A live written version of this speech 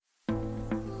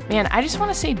man, I just want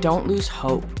to say don't lose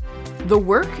hope. The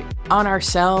work on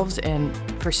ourselves and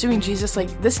pursuing Jesus, like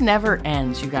this never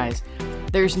ends, you guys.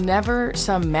 There's never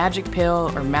some magic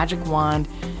pill or magic wand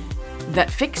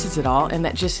that fixes it all and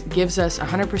that just gives us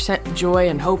 100% joy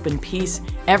and hope and peace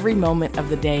every moment of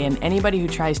the day. And anybody who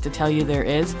tries to tell you there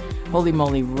is, holy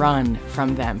moly, run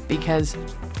from them, because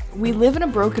we live in a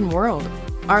broken world.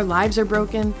 Our lives are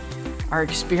broken. Our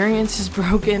experience is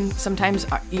broken. Sometimes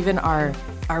even our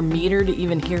meter to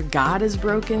even hear God is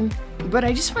broken. But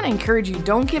I just want to encourage you,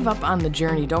 don't give up on the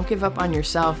journey. Don't give up on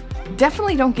yourself.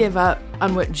 Definitely don't give up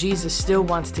on what Jesus still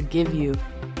wants to give you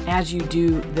as you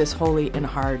do this holy and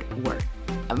hard work.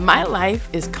 My life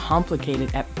is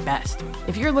complicated at best.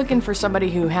 If you're looking for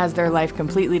somebody who has their life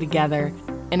completely together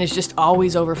and is just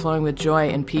always overflowing with joy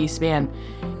and peace, man,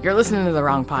 you're listening to the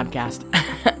wrong podcast.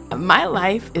 My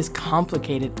life is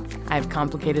complicated. I have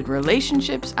complicated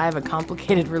relationships. I have a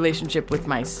complicated relationship with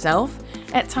myself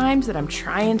at times that I'm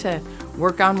trying to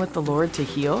work on with the Lord to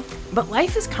heal. But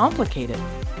life is complicated.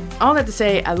 All that to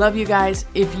say, I love you guys.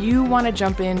 If you want to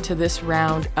jump into this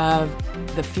round of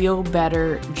the Feel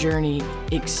Better Journey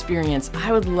experience,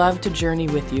 I would love to journey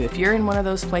with you. If you're in one of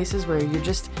those places where you're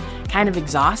just kind of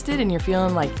exhausted and you're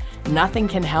feeling like nothing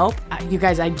can help, you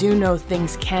guys, I do know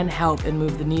things can help and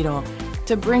move the needle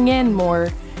to bring in more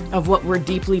of what we're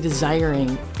deeply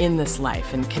desiring in this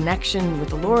life, and connection with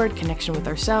the Lord, connection with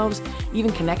ourselves,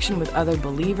 even connection with other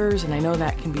believers. And I know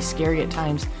that can be scary at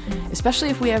times, especially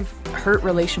if we have hurt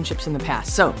relationships in the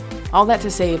past. So all that to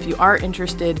say, if you are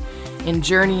interested in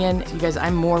journeying, you guys,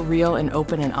 I'm more real and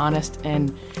open and honest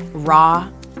and raw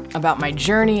about my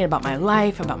journey, about my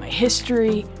life, about my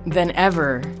history than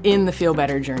ever in the Feel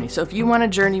Better journey. So if you want to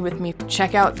journey with me,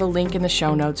 check out the link in the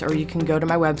show notes, or you can go to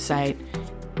my website,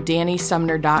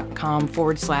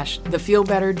 DannySumner.com/The Feel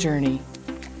Better Journey.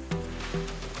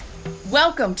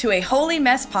 Welcome to a Holy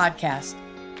Mess podcast.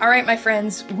 All right, my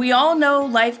friends, we all know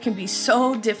life can be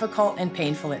so difficult and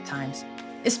painful at times,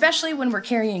 especially when we're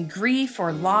carrying grief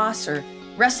or loss, or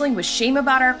wrestling with shame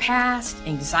about our past,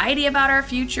 anxiety about our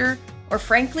future, or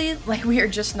frankly, like we are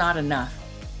just not enough.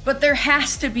 But there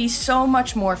has to be so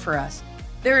much more for us.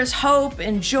 There is hope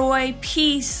and joy,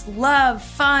 peace, love,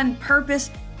 fun,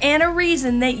 purpose, and a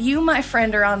reason that you, my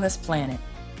friend, are on this planet.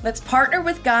 Let's partner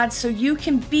with God so you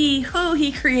can be who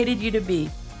He created you to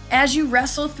be as you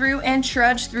wrestle through and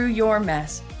trudge through your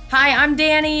mess. Hi, I'm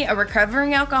Danny, a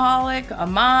recovering alcoholic, a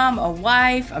mom, a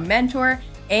wife, a mentor,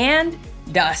 and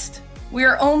dust. We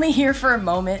are only here for a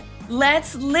moment.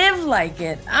 Let's live like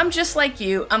it. I'm just like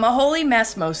you. I'm a holy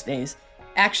mess most days.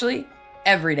 Actually,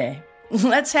 every day.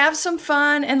 Let's have some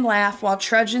fun and laugh while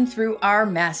trudging through our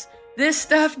mess. This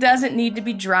stuff doesn't need to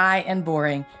be dry and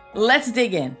boring. Let's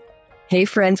dig in. Hey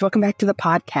friends, welcome back to the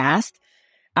podcast.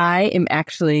 I've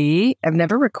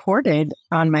never recorded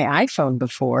on my iPhone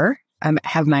before. I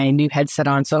have my new headset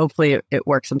on, so hopefully it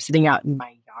works. I'm sitting out in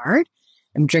my yard.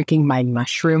 I'm drinking my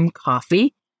mushroom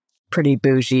coffee. Pretty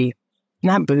bougie.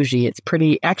 Not bougie, it's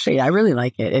pretty, actually, I really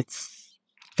like it. It's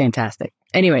fantastic.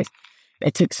 Anyways,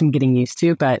 it took some getting used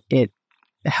to, but it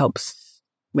helps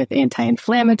with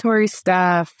anti-inflammatory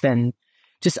stuff and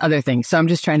just other things. So I'm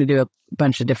just trying to do a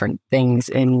bunch of different things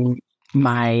in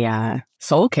my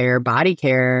soul care, body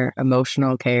care,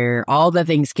 emotional care, all the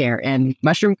things care. And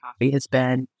mushroom coffee has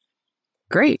been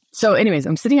great. So anyways,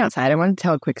 I'm sitting outside. I want to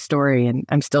tell a quick story, and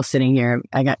I'm still sitting here.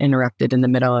 I got interrupted in the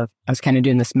middle of, I was kind of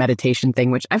doing this meditation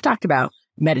thing, which I've talked about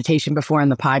meditation before on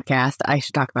the podcast. I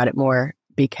should talk about it more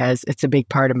because it's a big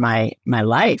part of my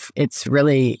life. It's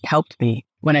really helped me.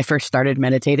 When I first started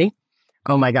meditating,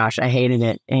 oh my gosh, I hated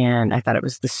it. And I thought it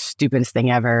was the stupidest thing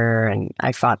ever. And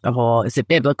I fought the whole, is it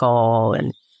biblical?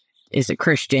 And is it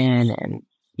Christian? And,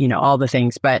 all the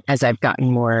things. But as I've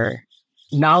gotten more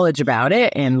knowledge about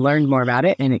it and learned more about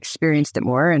it and experienced it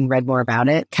more and read more about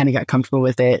it, kind of got comfortable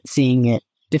with it, seeing it,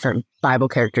 different Bible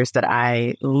characters that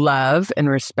I love and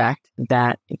respect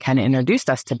that kind of introduced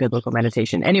us to biblical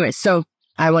meditation. Anyway, so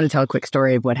I want to tell a quick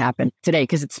story of what happened today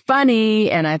because it's funny.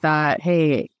 And I thought,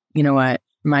 hey, you know what?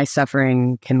 My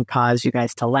suffering can cause you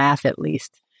guys to laugh at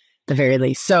the very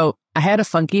least. So I had a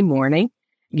funky morning,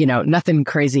 nothing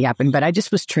crazy happened, but I just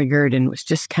was triggered and was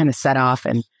just kind of set off.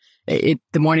 And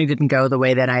the morning didn't go the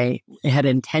way that I had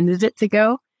intended it to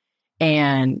go.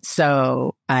 And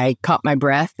so I caught my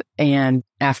breath. And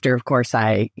after, of course,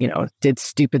 I, did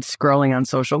stupid scrolling on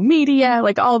social media,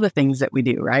 like all the things that we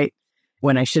do, right?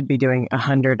 When I should be doing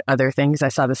 100 other things. I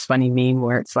saw this funny meme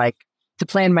where it's like, to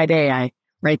plan my day, I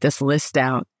write this list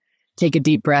out, take a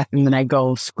deep breath, and then I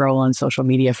go scroll on social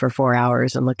media for 4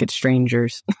 hours and look at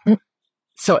strangers.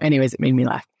 So anyways, it made me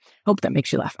laugh. Hope that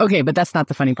makes you laugh. Okay, but that's not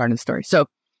the funny part of the story. So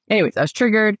anyways, I was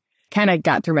triggered. kind of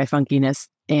got through my funkiness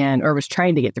or was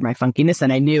trying to get through my funkiness.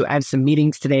 And I knew I have some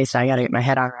meetings today, so I got to get my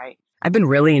head on right. I've been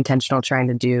really intentional trying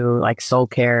to do like soul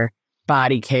care,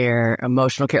 body care,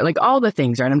 emotional care, like all the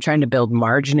things, right? I'm trying to build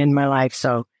margin in my life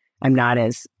so I'm not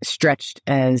as stretched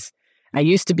as I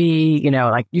used to be.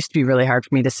 Used to be really hard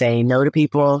for me to say no to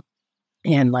people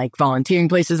and like volunteering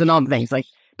places and all the things,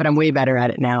 but I'm way better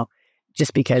at it now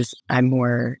just because I'm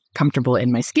more comfortable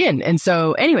in my skin. And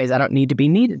so anyways, I don't need to be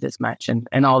needed as much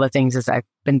and all the things as I've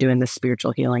been doing this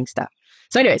spiritual healing stuff.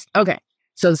 So anyways, okay.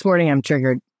 So this morning I'm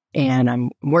triggered and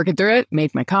I'm working through it,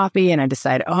 made my coffee, and I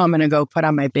decided, I'm going to go put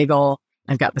on my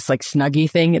I've got this like Snuggie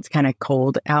thing. It's kind of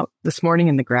cold out this morning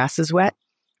and the grass is wet.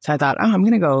 So I thought, I'm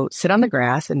going to go sit on the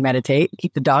grass and meditate,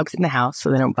 keep the dogs in the house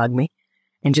so they don't bug me,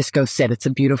 and just go sit. It's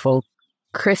a beautiful,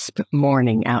 crisp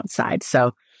morning outside.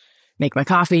 So make my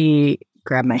coffee,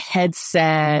 grab my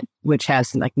headset, which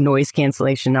has like noise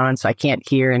cancellation on, so I can't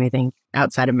hear anything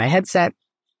outside of my headset,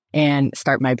 and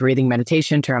start my breathing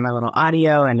meditation, turn on my little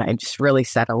audio, and I just really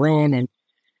settle in, and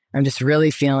I'm just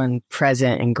really feeling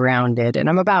present and grounded. And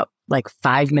I'm about like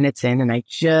 5 minutes in, and I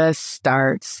just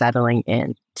start settling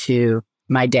in to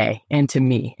my day and to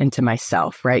me and to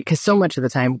myself, right? Because so much of the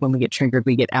time when we get triggered,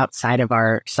 we get outside of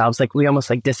ourselves. Like we almost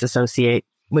like disassociate,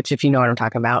 which if you know what I'm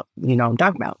talking about, you know what I'm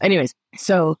talking about. Anyways,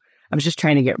 so I was just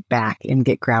trying to get back and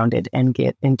get grounded and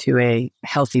get into a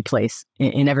healthy place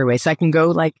in every way. So I can go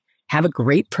like have a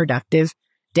great productive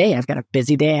day. I've got a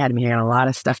busy day ahead of me. I got a lot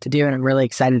of stuff to do and I'm really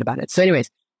excited about it. So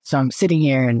anyways, so I'm sitting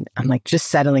here and I'm like just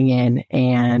settling in,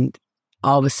 and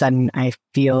all of a sudden I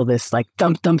feel this like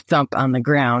thump, thump, thump on the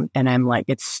ground. And I'm like,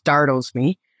 it startles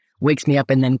me, wakes me up.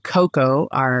 And then Coco,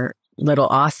 our little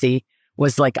Aussie,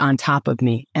 was like on top of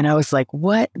me. And I was like,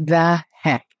 what the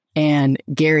heck? And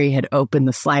Gary had opened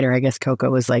the slider. I guess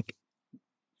Coco was like,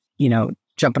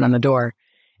 jumping on the door.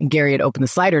 And Gary had opened the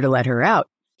slider to let her out.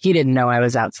 He didn't know I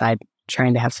was outside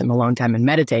trying to have some alone time and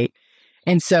meditate.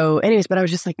 And so anyways, but I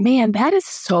was just like, man, that is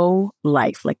so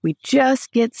life. Like we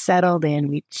just get settled in.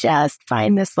 We just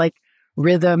find this like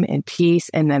rhythm and peace.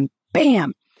 And then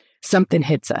bam, something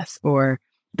hits us or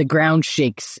the ground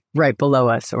shakes right below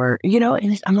us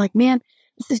and I'm like, man,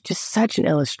 this is just such an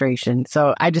illustration.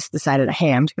 So I just decided,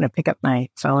 hey, I'm just going to pick up my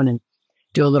phone and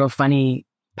do a little funny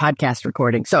podcast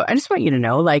recording. So I just want you to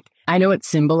know, like, I know it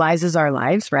symbolizes our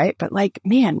lives, right? But like,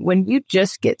 man, when you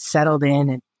just get settled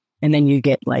in and then you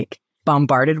get like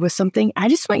bombarded with something, I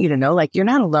just want you to know, like, you're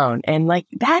not alone. And like,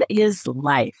 that is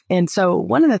life. And so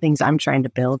one of the things I'm trying to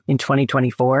build in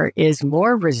 2024 is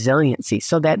more resiliency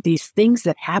so that these things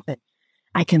that happen,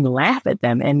 I can laugh at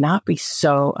them and not be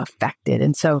so affected.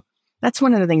 And so that's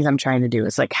one of the things I'm trying to do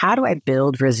is like, how do I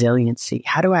build resiliency?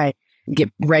 How do I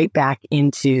get right back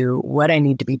into what I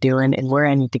need to be doing and where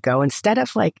I need to go instead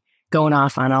of like going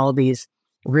off on all these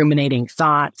ruminating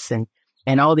thoughts and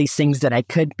all these things that I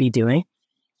could be doing?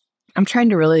 I'm trying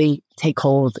to really take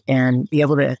hold and be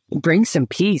able to bring some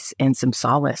peace and some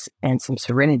solace and some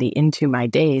serenity into my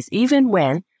days, even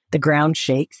when the ground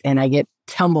shakes and I get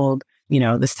tumbled.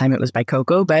 This time it was by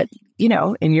Coco, but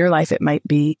in your life, it might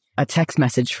be a text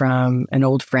message from an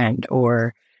old friend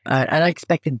or an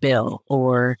unexpected bill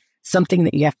or something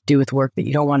that you have to do with work that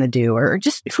you don't want to do, or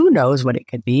just who knows what it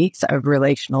could be. It's a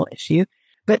relational issue.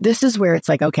 But this is where it's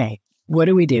like, okay, what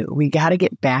do? We got to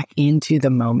get back into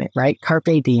the moment, right?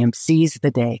 Carpe diem, seize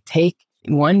the day, take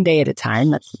one day at a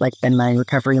time. That's like been my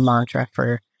recovery mantra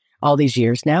for all these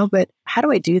years now. But how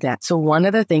do I do that? So one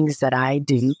of the things that I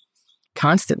do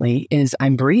constantly is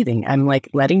I'm breathing. I'm like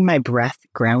letting my breath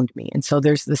ground me. And so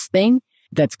there's this thing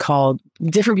that's called,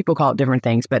 different people call it different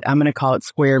things, but I'm going to call it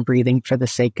square breathing for the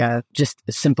sake of just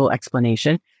a simple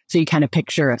explanation. So you kind of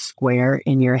picture a square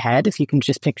in your head. If you can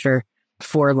just picture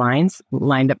 4 lines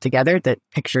lined up together that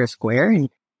picture a square, and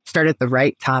start at the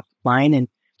right top line and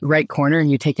the right corner,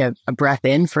 and you take a breath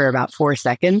in for about 4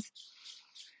 seconds.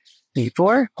 3,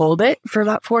 4, hold it for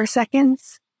about 4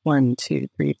 seconds. 1, 2,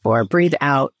 3, 4. Breathe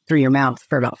out through your mouth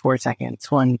for about 4 seconds.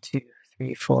 1, 2,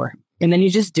 3, 4. And then you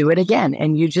just do it again.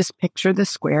 And you just picture the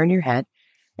square in your head.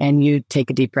 And you take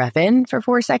a deep breath in for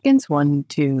 4 seconds. 1,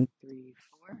 2, 3,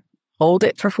 4. Hold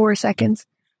it for 4 seconds.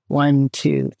 1,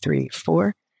 2, 3,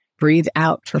 4. Breathe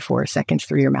out for 4 seconds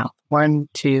through your mouth. 1,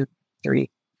 2,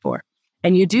 3, 4.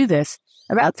 And you do this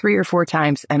about 3 or 4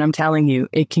 times. And I'm telling you,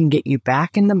 it can get you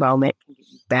back in the moment,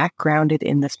 back grounded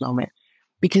in this moment.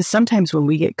 Because sometimes when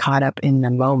we get caught up in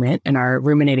the moment and our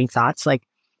ruminating thoughts, like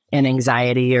an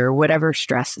anxiety or whatever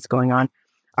stress is going on,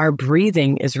 our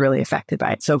breathing is really affected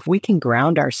by it. So if we can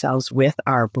ground ourselves with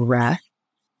our breath,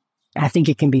 I think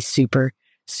it can be super,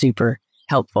 super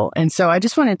helpful. And so I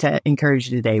just wanted to encourage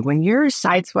you today, when you're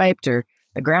sideswiped or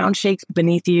the ground shakes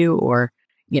beneath you, or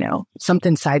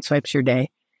something sideswipes your day,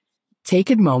 take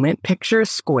a moment, picture a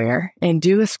square and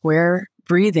do a square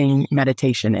breathing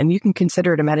meditation. And you can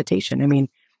consider it a meditation. I mean,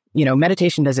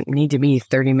 meditation doesn't need to be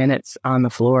 30 minutes on the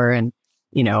floor and,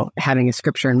 having a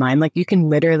scripture in mind. Like you can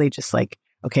literally just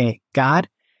okay, God,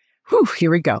 here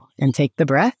we go. And take the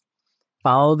breath,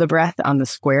 follow the breath on the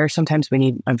square. Sometimes we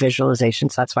need a visualization.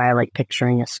 So that's why I like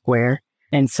picturing a square.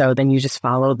 And so then you just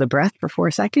follow the breath for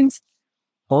 4 seconds,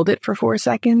 hold it for 4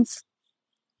 seconds,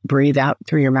 breathe out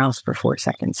through your mouth for 4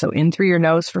 seconds. So in through your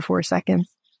nose for 4 seconds,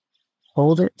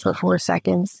 hold it for 4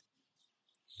 seconds,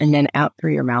 and then out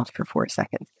through your mouth for 4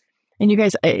 seconds. And you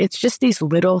guys, it's just these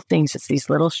little things. It's these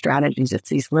little strategies. It's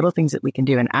these little things that we can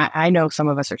do. And I know some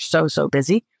of us are so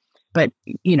busy, but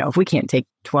if we can't take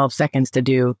 12 seconds to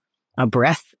do a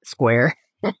breath square,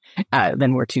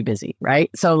 then we're too busy, right?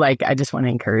 So I just want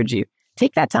to encourage you,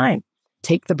 take that time,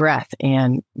 take the breath.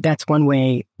 And that's one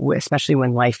way, especially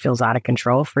when life feels out of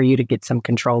control, for you to get some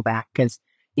control back. Because,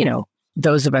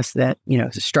 those of us that,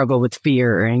 struggle with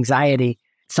fear or anxiety,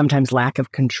 sometimes lack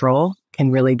of control can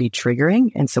really be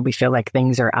triggering. And so we feel like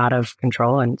things are out of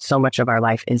control. And so much of our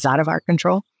life is out of our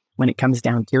control when it comes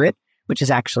down to it, which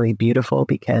is actually beautiful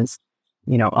because,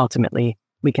 ultimately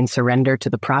we can surrender to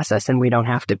the process and we don't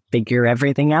have to figure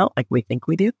everything out like we think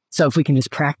we do. So if we can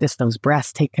just practice those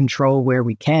breaths, take control where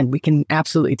we can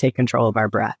absolutely take control of our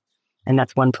breath. And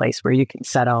that's one place where you can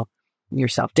settle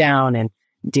yourself down and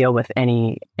deal with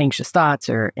any anxious thoughts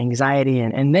or anxiety.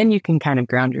 And then you can kind of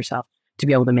ground yourself to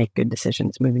be able to make good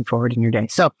decisions moving forward in your day.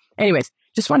 So anyways,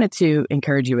 just wanted to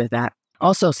encourage you with that.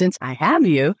 Also, since I have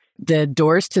you, the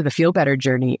doors to the Feel Better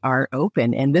journey are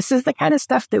open. And this is the kind of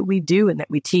stuff that we do and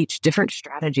that we teach, different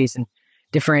strategies and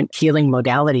different healing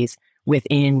modalities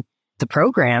within the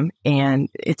program. And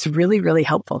it's really, really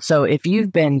helpful. So if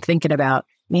you've been thinking about,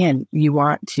 man, you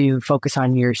want to focus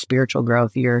on your spiritual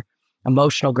growth, your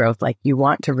emotional growth, you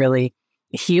want to really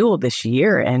heal this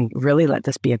year and really let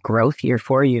this be a growth year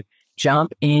for you,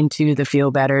 jump into the Feel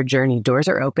Better journey. Doors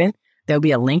are open. There'll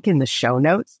be a link in the show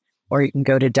notes, or you can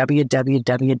go to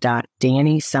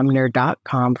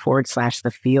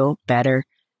www.dannysumner.com/the Feel Better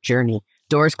journey.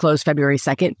 Doors close February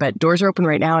 2nd, but doors are open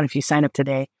right now. And if you sign up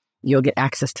today, you'll get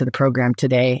access to the program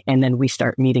today. And then we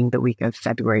start meeting the week of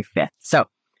February 5th. So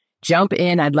jump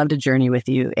in. I'd love to journey with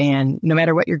you. And no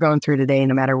matter what you're going through today,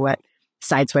 no matter what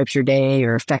sideswipes your day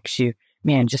or affects you,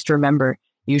 man, just remember,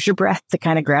 use your breath to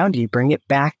kind of ground you. Bring it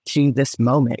back to this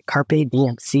moment. Carpe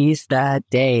diem. Seize the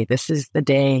day. This is the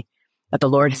day that the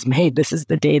Lord has made. This is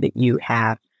the day that you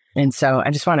have. And so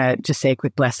I just want to just say a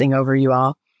quick blessing over you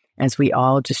all as we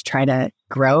all just try to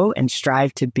grow and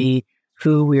strive to be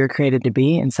who we were created to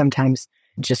be. And sometimes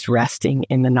just resting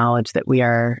in the knowledge that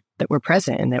we're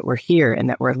present and that we're here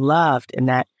and that we're loved and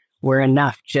that we're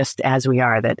enough just as we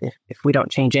are, that if we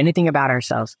don't change anything about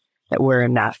ourselves, that we're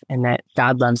enough and that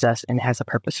God loves us and has a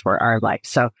purpose for our life.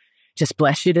 So just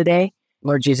bless you today.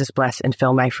 Lord Jesus, bless and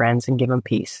fill my friends and give them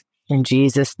peace. In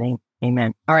Jesus' name,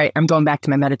 amen. All right, I'm going back to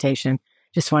my meditation.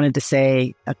 Just wanted to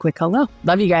say a quick hello.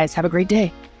 Love you guys. Have a great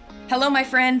day. Hello, my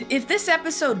friend. If this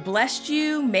episode blessed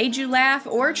you, made you laugh,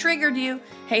 or triggered you,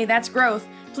 hey, that's growth.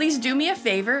 Please do me a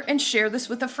favor and share this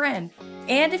with a friend.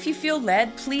 And if you feel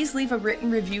led, please leave a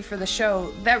written review for the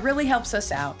show. That really helps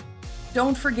us out.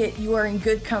 Don't forget, you are in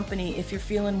good company if you're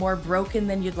feeling more broken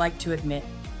than you'd like to admit.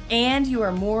 And you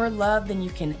are more loved than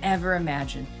you can ever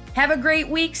imagine. Have a great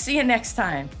week. See you next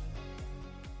time.